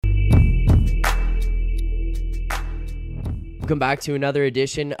Welcome back to another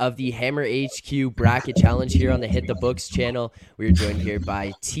edition of the Hammer HQ Bracket Challenge here on the Hit the Books channel. We are joined here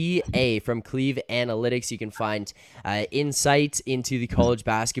by TA from Cleve Analytics. You can find insight into the college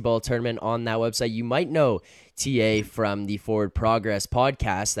basketball tournament on that website. You might know TA from the Forward Progress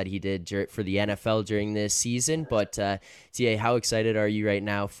podcast that he did for the NFL during this season. But TA, how excited are you right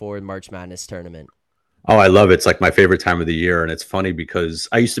now for the March Madness tournament? Oh, I love it. It's like my favorite time of the year. And it's funny because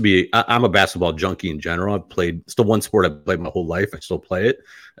I'm a basketball junkie in general. I've played, it's the one sport I've played my whole life. I still play it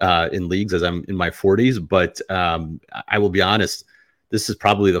in leagues as I'm in my 40s. But I will be honest, this is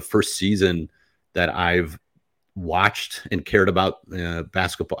probably the first season that I've watched and cared about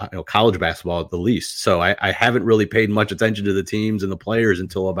basketball, college basketball at the least. So I haven't really paid much attention to the teams and the players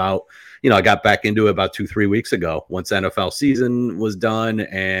until about, I got back into it about 2-3 weeks ago once NFL season was done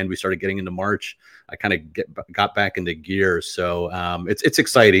and we started getting into March. I kind of got back into gear. So it's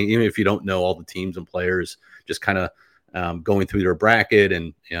exciting, even if you don't know all the teams and players, just kind of going through their bracket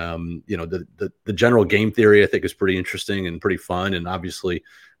and, the general game theory, I think is pretty interesting and pretty fun. And obviously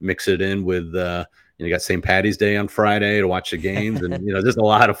mix it in with, you got St. Patty's Day on Friday to watch the games and, there's a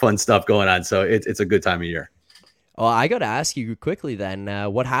lot of fun stuff going on. So it's a good time of year. Well, I got to ask you quickly then,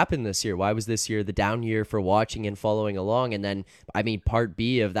 what happened this year? Why was this year the down year for watching and following along? And then, part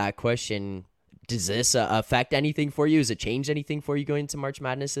B of that question, does this affect anything for you? Does it change anything for you going into March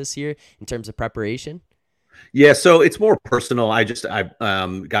Madness this year in terms of preparation? Yeah, so it's more personal. I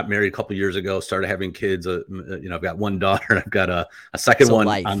got married a couple years ago, started having kids. I've got one daughter and I've got a second one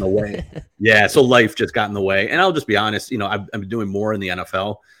life. on the way. Yeah, so life just got in the way. And I'll just be honest, I've been doing more in the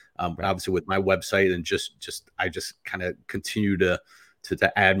NFL, but obviously with my website and I just kind of continue to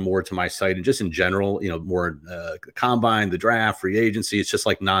add more to my site and just in general, more combine, the draft, free agency. It's just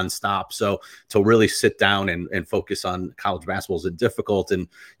like nonstop. So to really sit down and focus on college basketball is difficult. And,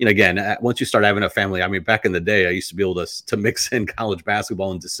 again, once you start having a family, back in the day, I used to be able to mix in college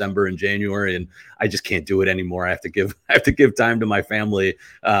basketball in December and January, and I just can't do it anymore. I have to give time to my family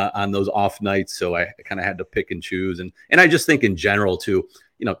on those off nights. So I kind of had to pick and choose. And I just think in general too,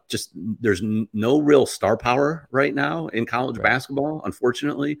 just there's no real star power right now in college basketball,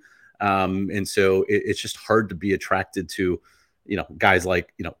 unfortunately. And so it's just hard to be attracted to, guys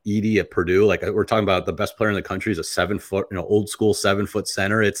like, Edie at Purdue. Like we're talking about the best player in the country is a 7-foot, old school 7-foot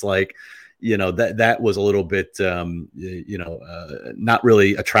center. It's like, that was a little bit, not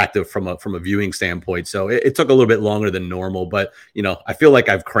really attractive from a viewing standpoint. So it took a little bit longer than normal, but, I feel like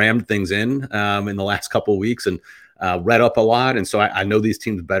I've crammed things in the last couple of weeks and read up a lot. And so I know these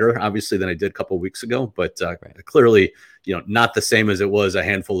teams better, obviously, than I did a couple of weeks ago, but clearly, not the same as it was a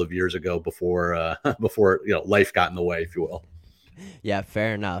handful of years ago before life got in the way, if you will. Yeah,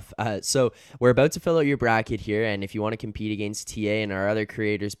 fair enough. So we're about to fill out your bracket here, and if you want to compete against TA and our other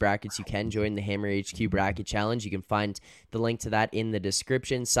creators' brackets, you can join the Hammer HQ Bracket Challenge. You can find the link to that in the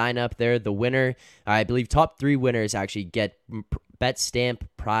description. Sign up there. The winner, I believe top 3 winners actually get BetStamp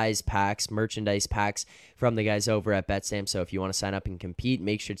prize packs, merchandise packs from the guys over at BetStamp. So if you want to sign up and compete,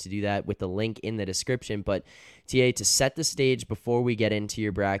 make sure to do that with the link in the description. But TA, to set the stage before we get into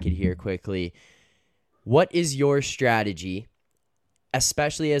your bracket here quickly, what is your strategy,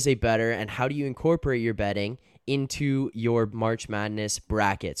 especially as a bettor, and how do you incorporate your betting into your March Madness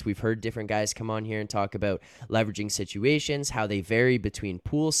brackets? We've heard different guys come on here and talk about leveraging situations, how they vary between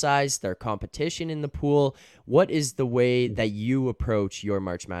pool size, their competition in the pool. What is the way that you approach your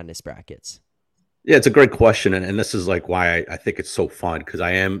March Madness brackets? Yeah, it's a great question. And this is like why I think it's so fun, because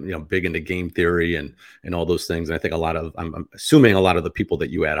I am, big into game theory and all those things. And I think I'm assuming a lot of the people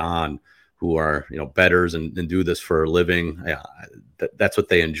that you add on who are, bettors and do this for a living, that's what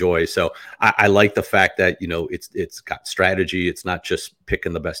they enjoy. So I like the fact that, it's got strategy. It's not just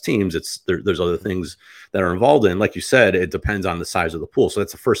picking the best teams. There's other things that are involved in. Like you said, it depends on the size of the pool. So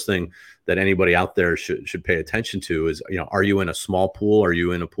that's the first thing that anybody out there should pay attention to is, are you in a small pool? Are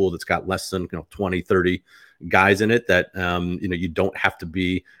you in a pool that's got less than 20, 30 guys in it that, you don't have to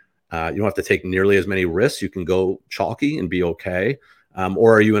be, you don't have to take nearly as many risks. You can go chalky and be okay.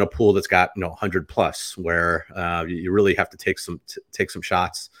 Or are you in a pool that's got 100 plus, where you really have to take some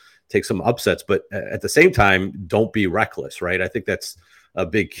shots, take some upsets, but at the same time, don't be reckless, right? I think that's a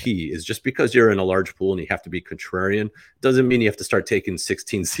big key. Is just because you're in a large pool and you have to be contrarian doesn't mean you have to start taking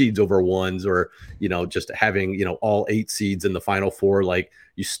 16 seeds over ones, or just having all 8 seeds in the final 4. Like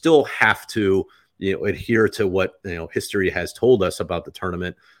you still have to adhere to what history has told us about the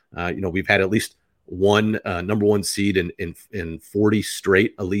tournament. We've had at least one number 1 seed in 40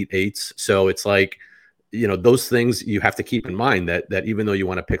 straight Elite Eights. So it's like, those things you have to keep in mind, that even though you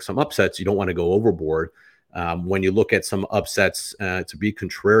want to pick some upsets, you don't want to go overboard. When you look at some upsets, to be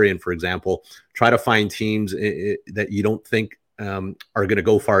contrarian, for example, try to find teams that you don't think are going to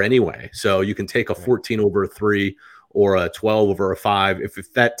go far anyway. So you can take a 14 over a 3 or a 12 over a 5.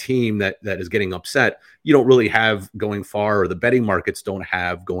 If that team that is getting upset, you don't really have going far, or the betting markets don't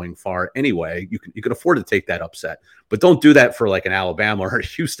have going far anyway, you can afford to take that upset. But don't do that for like an Alabama or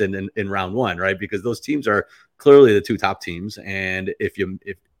Houston in round one, right? Because those teams are clearly the two top teams. And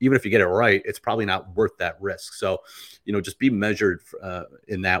even if you get it right, it's probably not worth that risk. So, just be measured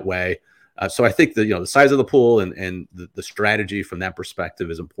in that way. So I think the size of the pool and the strategy from that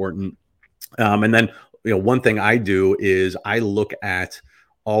perspective is important. And then, one thing I do is I look at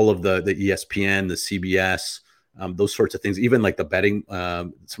all of the ESPN, the CBS, those sorts of things, even like the betting,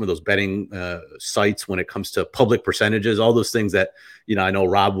 some of those betting sites when it comes to public percentages, all those things that, I know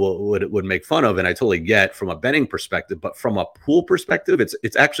Rob would make fun of, and I totally get from a betting perspective, but from a pool perspective,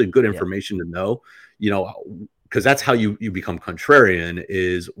 it's actually good information to know, because that's how you become contrarian,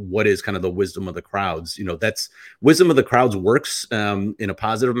 is what is kind of the wisdom of the crowds. That's wisdom of the crowds works in a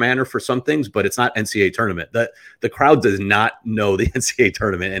positive manner for some things, but it's not NCAA tournament. The crowd does not know the NCAA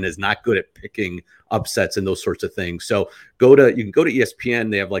tournament and is not good at picking upsets and those sorts of things. So you can go to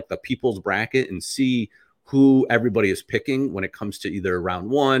ESPN. They have like the people's bracket and see who everybody is picking when it comes to either round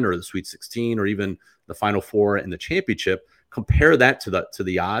one or the Sweet 16 or even the Final Four and the championship. Compare that to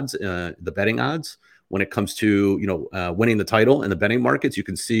the odds, the betting odds. When it comes to winning the title in the betting markets, you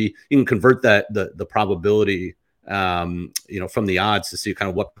can convert the probability from the odds to see kind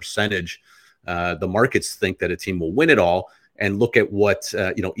of what percentage the markets think that a team will win it all, and look at what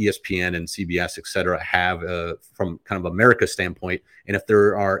ESPN and CBS, et cetera, have from kind of America's standpoint. And if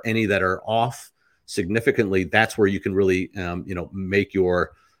there are any that are off significantly, that's where you can really make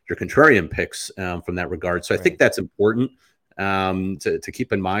your contrarian picks from that regard. So I think that's important to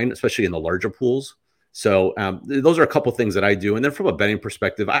keep in mind, especially in the larger pools. So those are a couple things that I do. And then from a betting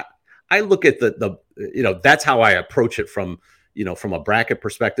perspective, I look at that's how I approach it from a bracket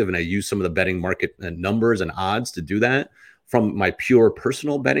perspective. And I use some of the betting market numbers and odds to do that. From my pure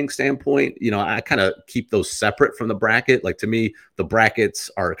personal betting standpoint, I kind of keep those separate from the bracket. Like, to me, the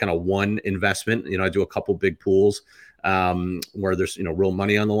brackets are kind of one investment. I do a couple big pools where there's, real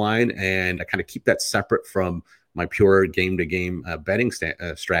money on the line. And I kind of keep that separate from my pure game-to-game betting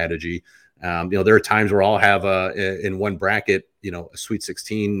strategy. There are times where I'll have in one bracket, a Sweet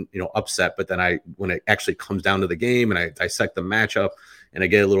 16, upset, but then when it actually comes down to the game and I dissect the matchup and I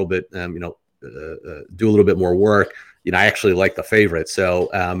get a little bit, do a little bit more work, I actually like the favorite. So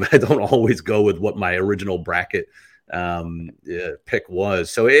I don't always go with what my original bracket pick was.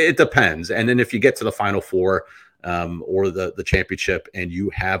 So it depends. And then if you get to the Final Four or the championship and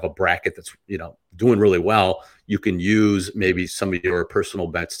you have a bracket that's, doing really well, you can use maybe some of your personal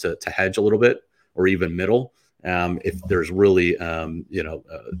bets to hedge a little bit, or even middle, if there's really,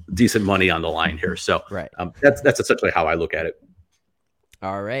 decent money on the line here. So that's essentially how I look at it.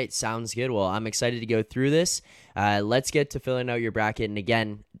 All right. Sounds good. Well, I'm excited to go through this. Let's get to filling out your bracket. And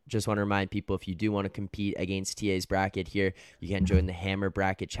again, just want to remind people, if you do want to compete against TA's bracket here, you can join the Hammer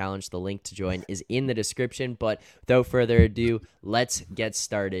Bracket Challenge. The link to join is in the description. But without further ado, let's get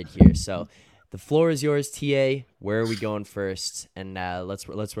started here. So the floor is yours, TA. Where are we going first? And let's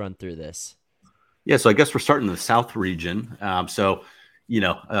run through this. Yeah, so I guess we're starting in the South region.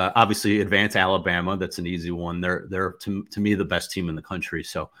 Obviously Advance Alabama, that's an easy one. They're to me the best team in the country.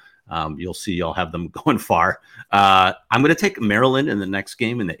 So you'll see I'll have them going far. I'm going to take Maryland in the next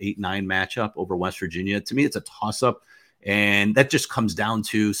game in the 8-9 matchup over West Virginia. To me, it's a toss-up, and that just comes down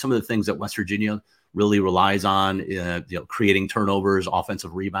to some of the things that West Virginia really relies on, creating turnovers,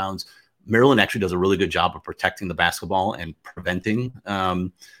 offensive rebounds. Maryland actually does a really good job of protecting the basketball and preventing,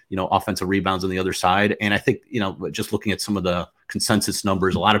 offensive rebounds on the other side. And I think, just looking at some of the consensus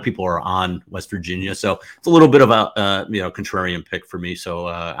numbers, a lot of people are on West Virginia. So it's a little bit of a, contrarian pick for me. So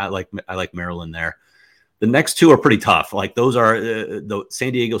I like Maryland there. The next two are pretty tough. Like, those are the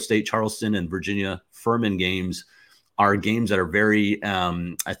San Diego State, Charleston, and Virginia Furman games are games that are very,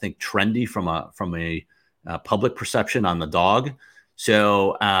 I think, trendy from a public perception on the dog.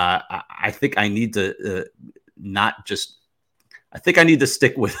 So I think I need to I think I need to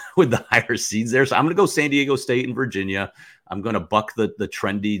stick with the higher seeds there. So I'm going to go San Diego State and Virginia. I'm going to buck the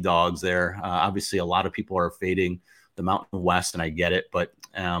trendy dogs there. Obviously, a lot of people are fading the Mountain West, and I get it. But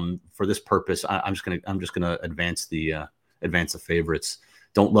for this purpose, I'm just going to advance the favorites.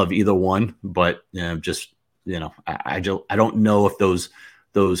 Don't love either one, but I don't know if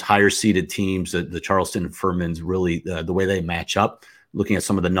those higher seeded teams, the Charleston and Furman's, really the way they match up, looking at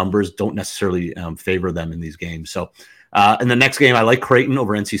some of the numbers, don't necessarily favor them in these games. So In the next game, I like Creighton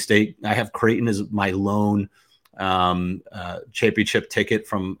over NC State. I have Creighton as my lone championship ticket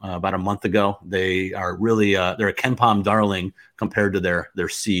from about a month ago. They are really they're a Ken Palm darling compared to their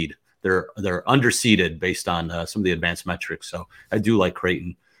seed. They're underseeded based on some of the advanced metrics. So I do like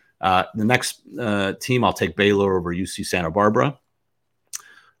Creighton. The next team, I'll take Baylor over UC Santa Barbara.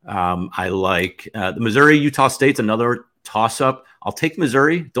 I like the Missouri Utah State's another toss up. I'll take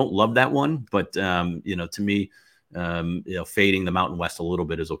Missouri. Don't love that one, but to me, fading the Mountain West a little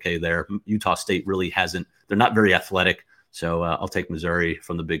bit is okay there. Utah State really hasn't. They're not very athletic, so I'll take Missouri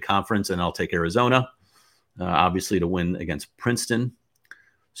from the big conference, and I'll take Arizona, obviously, to win against Princeton.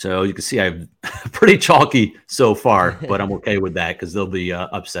 So you can see I'm pretty chalky so far, but I'm okay with that because there'll be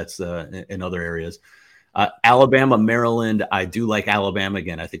upsets in other areas. Alabama, Maryland. I do like Alabama.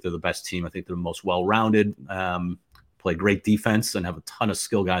 Again, I think they're the best team. I think they're the most well-rounded, play great defense, and have a ton of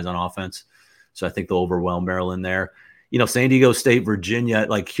skill guys on offense. So I think they'll overwhelm Maryland there. San Diego State, Virginia,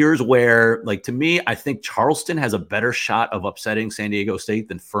 here's where, to me, I think Charleston has a better shot of upsetting San Diego State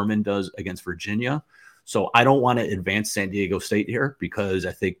than Furman does against Virginia. So I don't want to advance San Diego State here because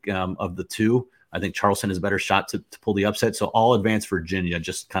I think of the two, I think Charleston has a better shot to pull the upset. So I'll advance Virginia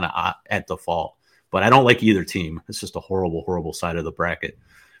just kind of at default. But I don't like either team. It's just a horrible, horrible side of the bracket.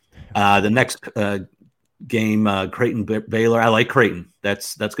 The next game, Creighton Baylor. I like Creighton.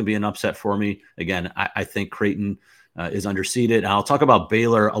 That's going to be an upset for me. Again, I think Creighton is underseeded. And I'll talk about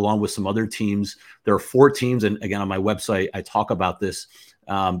Baylor along with some other teams. There are 4 teams, and again on my website I talk about this.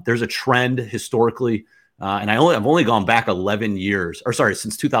 There's a trend historically, and I've only gone back 11 years, or sorry,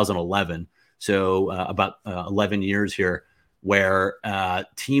 since 2011. So about 11 years here, where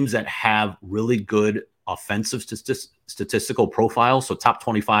teams that have really good offensive statistical profiles, so top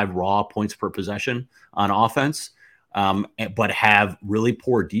 25 raw points per possession on offense, but have really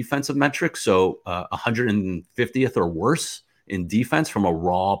poor defensive metrics, so 150th or worse in defense from a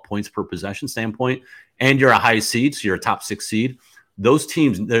raw points per possession standpoint, and you're a high seed, so you're a top 6 seed. Those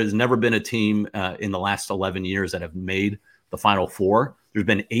teams, there's never been a team in the last 11 years that have made the Final Four. There's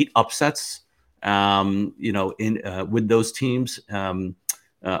been 8 upsets with those teams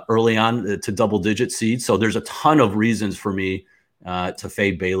early on to double-digit seeds. So there's a ton of reasons for me to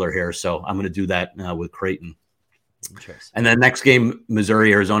fade Baylor here. So I'm going to do that with Creighton. And then next game,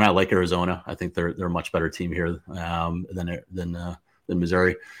 Missouri, Arizona. I like Arizona. I think they're a much better team here than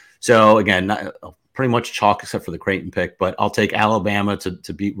Missouri. So again, pretty much chalk except for the Creighton pick. But I'll take Alabama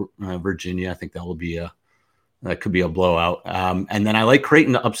to beat Virginia. I think that will be that could be a blowout. And then I like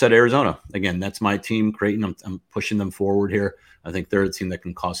Creighton to upset Arizona. Again, that's my team, Creighton. I'm pushing them forward here. I think they're a team that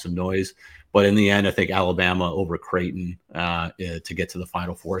can cause some noise. But in the end, I think Alabama over Creighton to get to the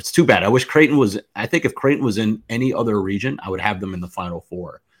Final Four. It's too bad. I wish Creighton was – I think if Creighton was in any other region, I would have them in the Final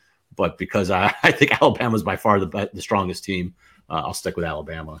Four. But because I think Alabama is by far the strongest team, I'll stick with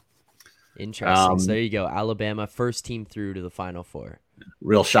Alabama. Interesting. So there you go. Alabama, first team through to the Final Four.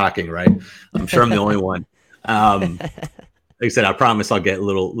 Real shocking, right? I'm sure I'm the only one. Like I said, I promise I'll get a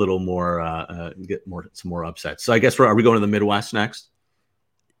little more, some more upsets. So I guess are we going to the Midwest next?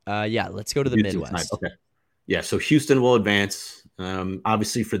 Yeah, let's go to the Midwest. Okay. Yeah, so Houston will advance.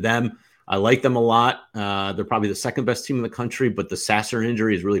 Obviously for them, I like them a lot. They're probably the second best team in the country, but the Sasser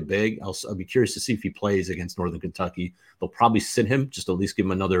injury is really big. I'll be curious to see if he plays against Northern Kentucky. They'll probably sit him, just at least give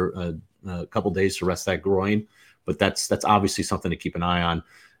him another couple days to rest that groin. But that's obviously something to keep an eye on.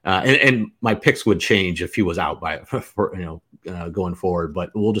 And my picks would change if he was out going forward,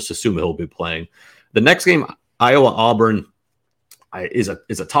 but we'll just assume he'll be playing. The next game, Iowa-Auburn, is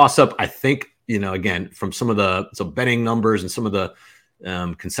a toss-up. I think, again, from some betting numbers and some of the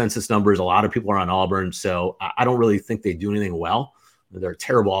consensus numbers, a lot of people are on Auburn, so I don't really think they do anything well. They're a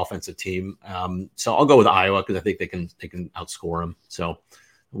terrible offensive team. So I'll go with Iowa because I think they can outscore them. So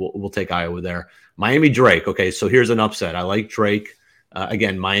we'll take Iowa there. Miami Drake. Okay, so here's an upset. I like Drake.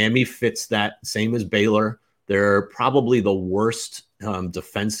 Again, Miami fits that same as Baylor. They're probably the worst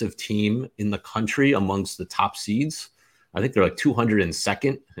defensive team in the country amongst the top seeds. I think they're like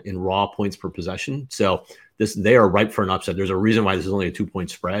 202nd in raw points per possession. So they are ripe for an upset. There's a reason why this is only a 2-point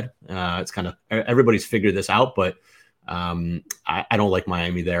spread. It's kind of everybody's figured this out, but I don't like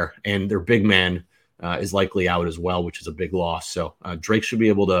Miami there. And their big man is likely out as well, which is a big loss. So Drake should be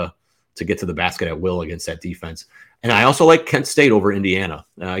able to get to the basket at will against that defense. And I also like Kent State over Indiana.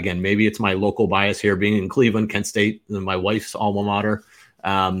 Again, maybe it's my local bias here being in Cleveland, Kent State, my wife's alma mater.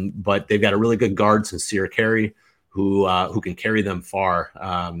 But they've got a really good guard, Sincere Carey, who can carry them far.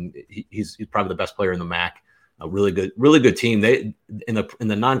 He's probably the best player in the MAC. A really good team. They in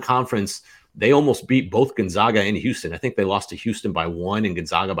the non-conference, they almost beat both Gonzaga and Houston. I think they lost to Houston by 1 and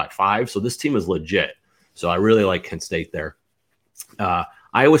Gonzaga by 5. So this team is legit. So I really like Kent State there.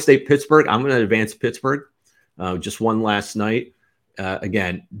 Iowa State, Pittsburgh. I'm going to advance Pittsburgh. Just won last night.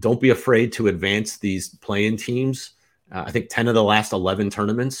 Again, don't be afraid to advance these play-in teams. I think 10 of the last 11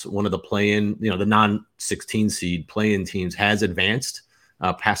 tournaments, one of the play-in, the non-16 seed play-in teams has advanced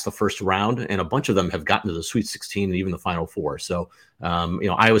past the first round, and a bunch of them have gotten to the Sweet 16 and even the Final Four. So,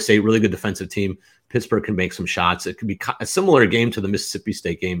 Iowa State, really good defensive team. Pittsburgh can make some shots. It could be a similar game to the Mississippi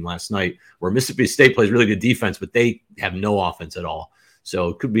State game last night, where Mississippi State plays really good defense, but they have no offense at all. So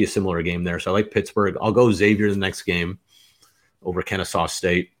it could be a similar game there. So I like Pittsburgh. I'll go Xavier the next game over Kennesaw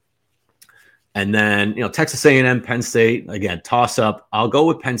State. And then, Texas A&M, Penn State, again, toss up. I'll go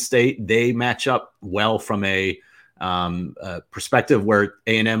with Penn State. They match up well from a perspective where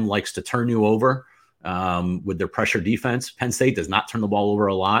A&M likes to turn you over with their pressure defense. Penn State does not turn the ball over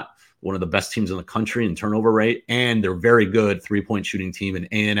a lot. One of the best teams in the country in turnover rate, and they're very good three-point shooting team, and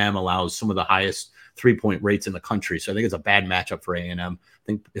A&M allows some of the highest three-point rates in the country. So I think it's a bad matchup for A&M. I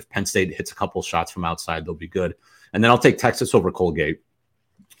think if Penn State hits a couple shots from outside, they'll be good. And then I'll take Texas over Colgate.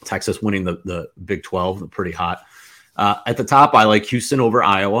 Texas winning the Big 12, they're pretty hot. At the top, I like Houston over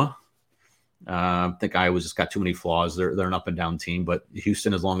Iowa. I think Iowa's just got too many flaws. They're an up and down team, but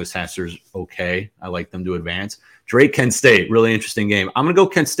Houston, as long as Sasser's okay, I like them to advance. Drake, Kent State, really interesting game. I'm going to go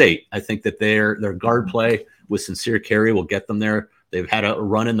Kent State. I think that their guard play with Sincere Carey will get them there. They've had a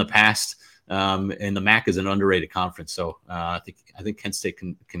run in the past, and the MAC is an underrated conference. So I think Kent State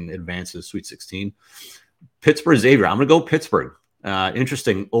can advance to the Sweet 16. Pittsburgh, Xavier. I'm going to go Pittsburgh.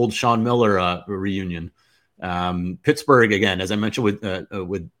 Interesting old Sean Miller reunion. Pittsburgh, again, as I mentioned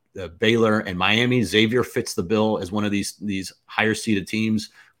with Baylor and Miami, Xavier fits the bill as one of these higher seeded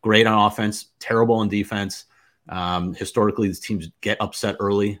teams. Great on offense, terrible on defense. Historically, these teams get upset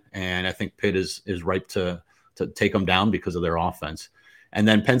early, and I think Pitt is ripe to take them down because of their offense. And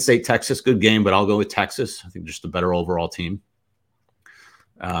then Penn State, Texas, good game, but I'll go with Texas. I think just a better overall team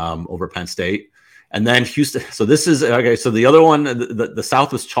over Penn State. And then Houston. So this is okay. So the other one, the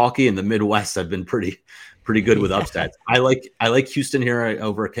South was chalky, and the Midwest have been pretty good with upsets. I like Houston here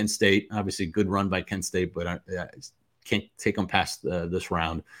over Kent State. Obviously, good run by Kent State, but I can't take them past this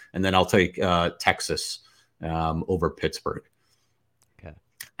round. And then I'll take Texas over Pittsburgh. Okay.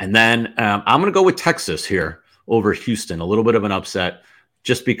 And then I'm going to go with Texas here over Houston. A little bit of an upset,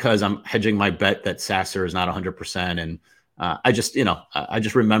 just because I'm hedging my bet that Sasser is not 100%, and I just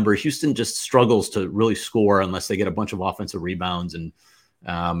remember Houston just struggles to really score unless they get a bunch of offensive rebounds. And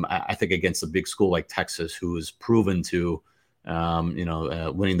I think against a big school like Texas, who is proven to,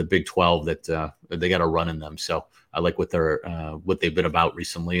 winning the Big 12, that they got a run in them. So I like what they've been about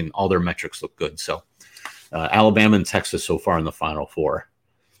recently, and all their metrics look good. So Alabama and Texas so far in the Final Four.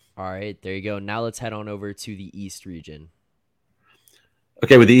 All right, there you go. Now let's head on over to the East region.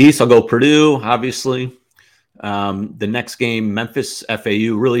 Okay, with the East, I'll go Purdue, obviously. The next game, Memphis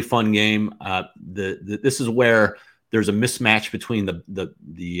FAU, really fun game. This is where there's a mismatch between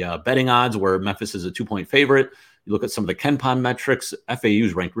the betting odds, where Memphis is a 2-point favorite. You look at some of the KenPom metrics, FAU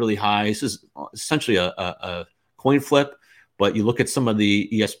is ranked really high. This is essentially a coin flip, but you look at some of the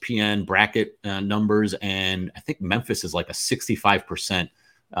ESPN bracket numbers, and I think Memphis is like a 65%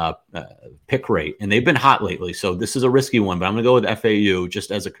 pick rate, and they've been hot lately. So this is a risky one, but I'm going to go with FAU just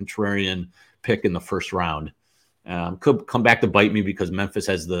as a contrarian pick in the first round. Could come back to bite me because Memphis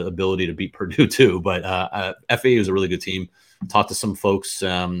has the ability to beat Purdue too, but FAU is a really good team. Talked to some folks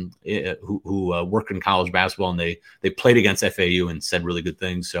who work in college basketball, and they played against FAU and said really good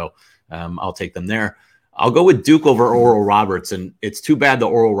things. So I'll take them there. I'll go with Duke over Oral Roberts, and it's too bad that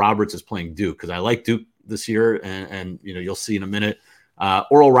Oral Roberts is playing Duke, because I like Duke this year, and you'll see in a minute.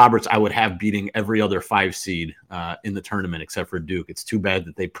 Oral Roberts, I would have beating every other 5 seed in the tournament except for Duke. It's too bad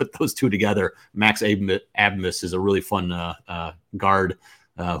that they put those two together. Max Abmas is a really fun guard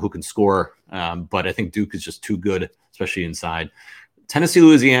who can score, but I think Duke is just too good, especially inside. Tennessee,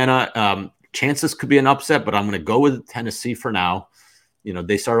 Louisiana, chances could be an upset, but I'm going to go with Tennessee for now.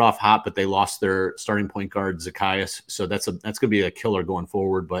 They started off hot, but they lost their starting point guard, Zacchaeus. So that's going to be a killer going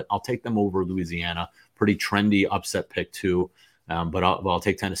forward, but I'll take them over Louisiana. Pretty trendy upset pick too. But I'll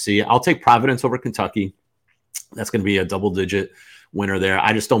take Tennessee. I'll take Providence over Kentucky. That's going to be a double-digit winner there.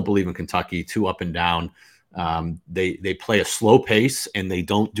 I just don't believe in Kentucky. Too up and down. They play a slow pace, and they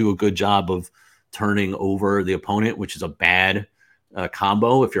don't do a good job of turning over the opponent, which is a bad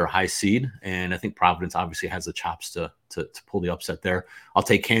combo if you're a high seed. And I think Providence obviously has the chops to pull the upset there. I'll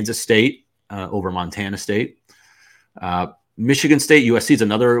take Kansas State over Montana State. Michigan State, USC is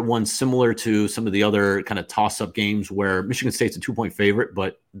another one similar to some of the other kind of toss-up games where Michigan State's a 2-point favorite,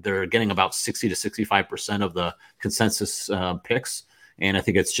 but they're getting about 60 to 65% of the consensus picks. and I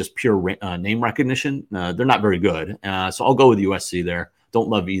think it's just pure name recognition. They're not very good, so I'll go with USC there. Don't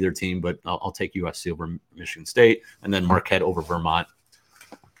love either team, but I'll take USC over Michigan State, and then Marquette over Vermont.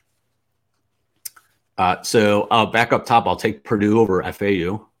 So back up top, I'll take Purdue over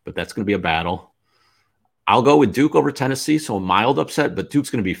FAU, but that's going to be a battle. I'll go with Duke over Tennessee, so a mild upset, but Duke's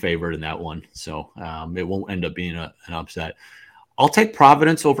going to be favored in that one, so it won't end up being an upset. I'll take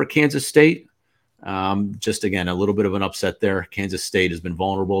Providence over Kansas State. Just, again, a little bit of an upset there. Kansas State has been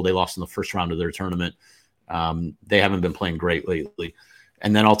vulnerable. They lost in the first round of their tournament. They haven't been playing great lately.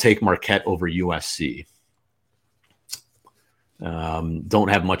 And then I'll take Marquette over USC. Don't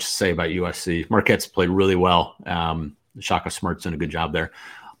have much to say about USC. Marquette's played really well. Shaka Smart's done a good job there.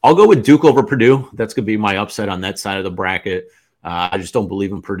 I'll go with Duke over Purdue. That's going to be my upset on that side of the bracket. I just don't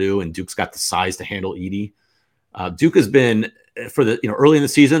believe in Purdue, and Duke's got the size to handle Edey. Duke has been, for the early in the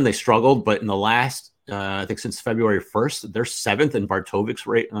season, they struggled, but in the last, I think since February 1st, they're 7th in Bartovik's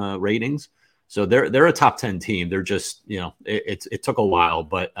ratings. So they're a top 10 team. They're just, it took a while,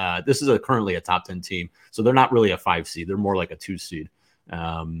 but this is currently a top 10 team. So they're not really a 5 seed. They're more like a 2 seed.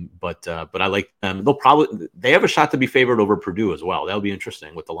 But I like them. They have a shot to be favored over Purdue as well. That'll be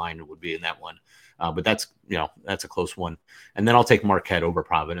interesting what the line would be in that one. But that's a close one. And then I'll take Marquette over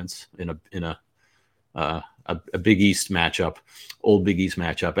Providence in a Big East matchup, old Big East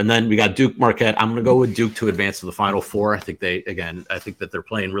matchup. And then we got Duke Marquette. I'm going to go with Duke to advance to the Final Four. I think that they're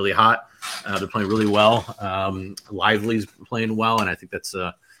playing really hot. They're playing really well. Lively's playing well, and I think that's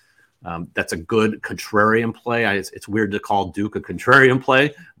a good contrarian play. It's weird to call Duke a contrarian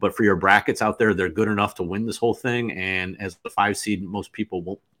play, but for your brackets out there, they're good enough to win this whole thing. And as the 5 seed, most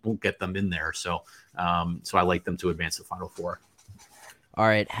people won't get them in there. So I like them to advance to the Final Four. All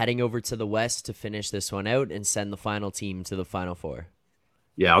right, heading over to the West to finish this one out and send the final team to the Final Four.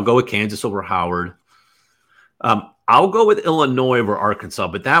 Yeah, I'll go with Kansas over Howard. I'll go with Illinois over Arkansas,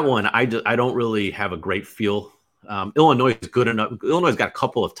 but that one I don't really have a great feel. Illinois is good enough. Illinois got a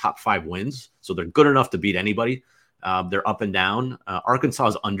couple of top 5 wins, so they're good enough to beat anybody. They're up and down. Arkansas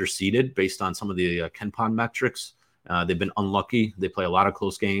is underseeded based on some of the KenPom metrics. They've been unlucky. They play a lot of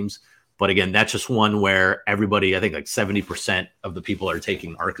close games. But again, that's just one where everybody, I think like 70% of the people are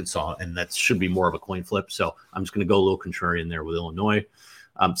taking Arkansas, and that should be more of a coin flip. So I'm just going to go a little contrarian there with Illinois.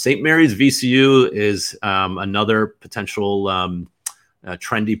 St. Mary's VCU is another potential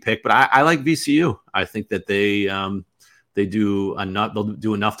trendy pick, but I like VCU. I think that they do enough. They'll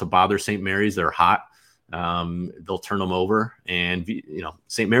do enough to bother St. Mary's. They're hot. They'll turn them over, and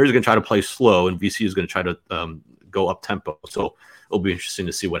St. Mary's is going to try to play slow, and VCU is going to try to go up tempo. So it'll be interesting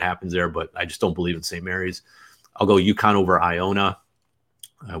to see what happens there, but I just don't believe in St. Mary's. I'll go UConn over Iona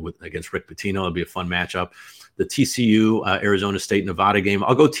against Rick Pitino. It'll be a fun matchup. The TCU, Arizona State, Nevada game,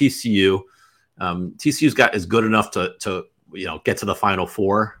 I'll go TCU. TCU's is good enough to get to the Final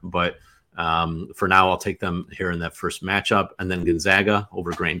Four, but for now I'll take them here in that first matchup. And then Gonzaga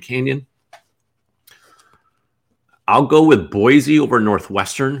over Grand Canyon. I'll go with Boise over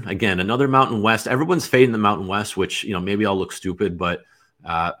Northwestern. Again, another Mountain West. Everyone's fading the Mountain West, which, maybe I'll look stupid, but,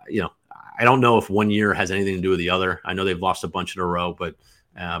 I don't know if one year has anything to do with the other. I know they've lost a bunch in a row, but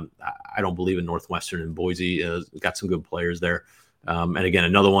I don't believe in Northwestern, and Boise got some good players there. And again,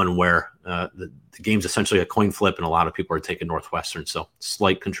 another one where the game's essentially a coin flip, and a lot of people are taking Northwestern. So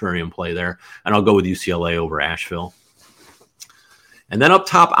slight contrarian play there. And I'll go with UCLA over Asheville. And then up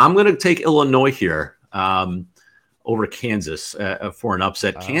top, I'm going to take Illinois here. Over Kansas for an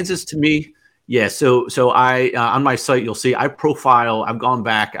upset. Kansas to me, yeah. So I on my site you'll see I've gone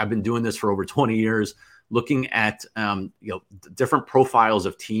back. I've been doing this for over 20 years, looking at different profiles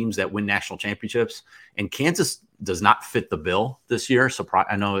of teams that win national championships, and Kansas does not fit the bill this year.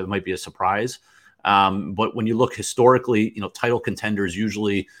 I know it might be a surprise, but when you look historically, title contenders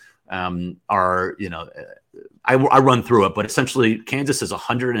usually are I run through it, but essentially Kansas is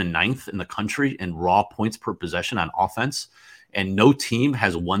 109th in the country in raw points per possession on offense, and no team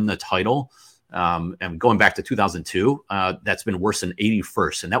has won the title. And going back to 2002, that's been worse than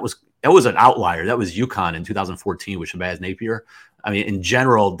 81st, and that was an outlier. That was UConn in 2014 with Shabazz Napier. I mean, in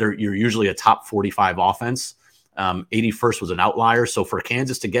general, you're usually a top 45 offense. 81st was an outlier, so for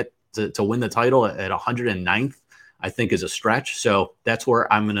Kansas to get to win the title at 109th. I think is a stretch. So that's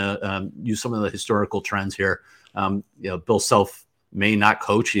where I'm going to use some of the historical trends here. Bill Self may not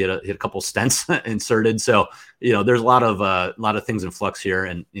coach. He had a couple stints inserted. So, there's a lot of things in flux here.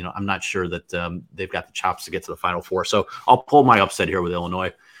 And, I'm not sure that they've got the chops to get to the Final Four. So I'll pull my upset here with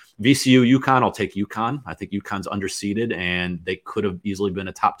Illinois. VCU, UConn, I'll take UConn. I think UConn's underseeded, and they could have easily been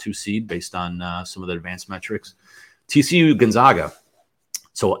a top 2 seed based on some of the advanced metrics. TCU, Gonzaga.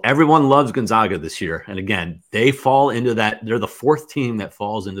 So everyone loves Gonzaga this year. And again, they fall into that. They're the fourth team that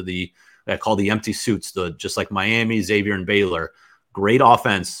falls into the I call the empty suits, just like Miami, Xavier, and Baylor. Great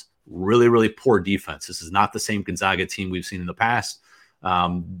offense, really, really poor defense. This is not the same Gonzaga team we've seen in the past.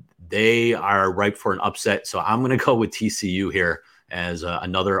 They are ripe for an upset. So I'm going to go with TCU here as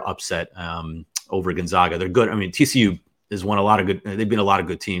another upset over Gonzaga. They're good. I mean, TCU has won a lot of good. They've been a lot of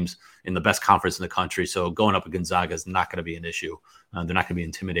good teams in the best conference in the country. So going up with Gonzaga is not going to be an issue. They're not going to be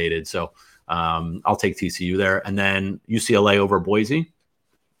intimidated. So I'll take TCU there. And then UCLA over Boise.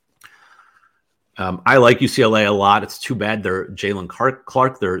 I like UCLA a lot. It's too bad they're Jalen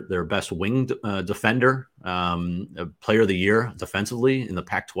Clark, their best wing defender, player of the year defensively in the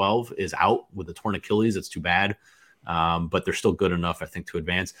Pac-12 is out with a torn Achilles. It's too bad, but they're still good enough, I think, to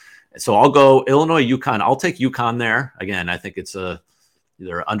advance. So I'll go Illinois, UConn. I'll take UConn there. Again, I think it's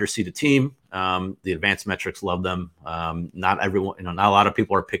they're an underseeded team. The advanced metrics love them. Not everyone, not a lot of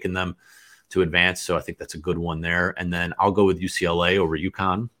people are picking them to advance. So I think that's a good one there. And then I'll go with UCLA over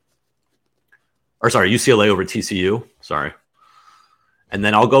UConn. Or sorry, UCLA over TCU. Sorry. And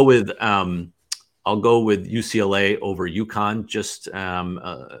then I'll go with UCLA over UConn. Just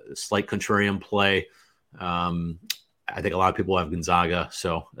a slight contrarian play. I think a lot of people have Gonzaga.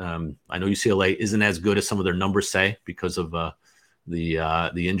 So I know UCLA isn't as good as some of their numbers say because of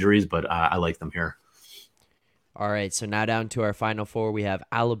the injuries, but I like them here. All right, so now down to our final four. We have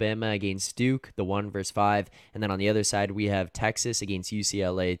Alabama against Duke, the 1 versus 5. And then on the other side, we have Texas against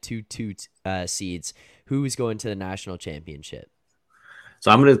UCLA, 2 seeds. Who's going to the national championship? So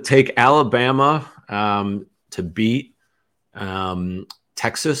I'm going to take Alabama to beat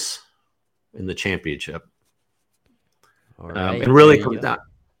Texas in the championship. All right. And really comes down.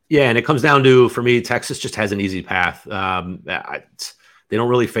 Yeah, and it comes down to, for me, Texas just has an easy path. They don't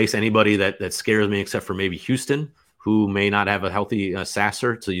really face anybody that scares me except for maybe Houston, who may not have a healthy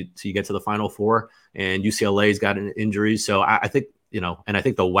Sasser till you get to the Final Four. And UCLA's got an injury. So I think, and I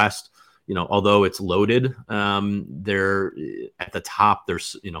think the West, although it's loaded, they're at the top.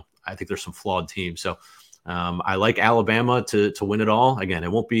 There's, I think there's some flawed teams. So I like Alabama to win it all. Again,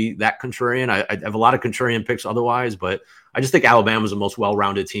 it won't be that contrarian. I have a lot of contrarian picks otherwise, but I just think Alabama's the most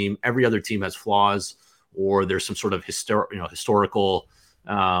well-rounded team. Every other team has flaws, or there's some sort of historical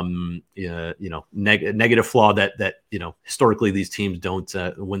negative flaw that historically these teams don't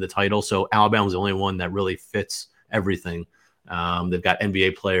win the title. So Alabama's the only one that really fits everything. They've got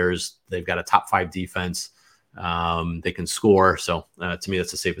NBA players. They've got a top 5 defense. They can score. So to me,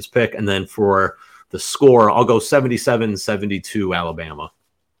 that's the safest pick. And then for the score, I'll go 77-72 Alabama.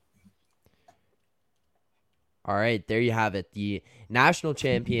 All right, there you have it. The national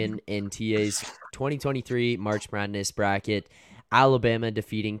champion in TA's 2023 March Madness bracket. Alabama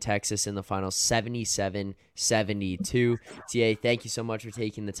defeating Texas in the final 77-72. TA, thank you so much for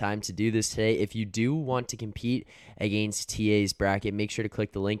taking the time to do this today. If you do want to compete against TA's bracket, make sure to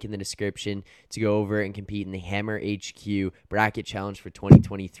click the link in the description to go over and compete in the Hammer HQ bracket challenge for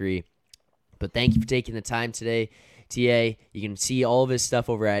 2023. But thank you for taking the time today, TA. You can see all of his stuff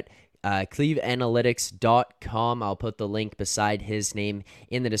over at cleveanalytics.com. I'll put the link beside his name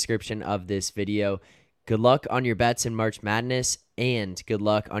in the description of this video. Good luck on your bets in March Madness, and good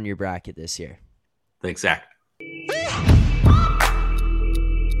luck on your bracket this year. Thanks, Zach.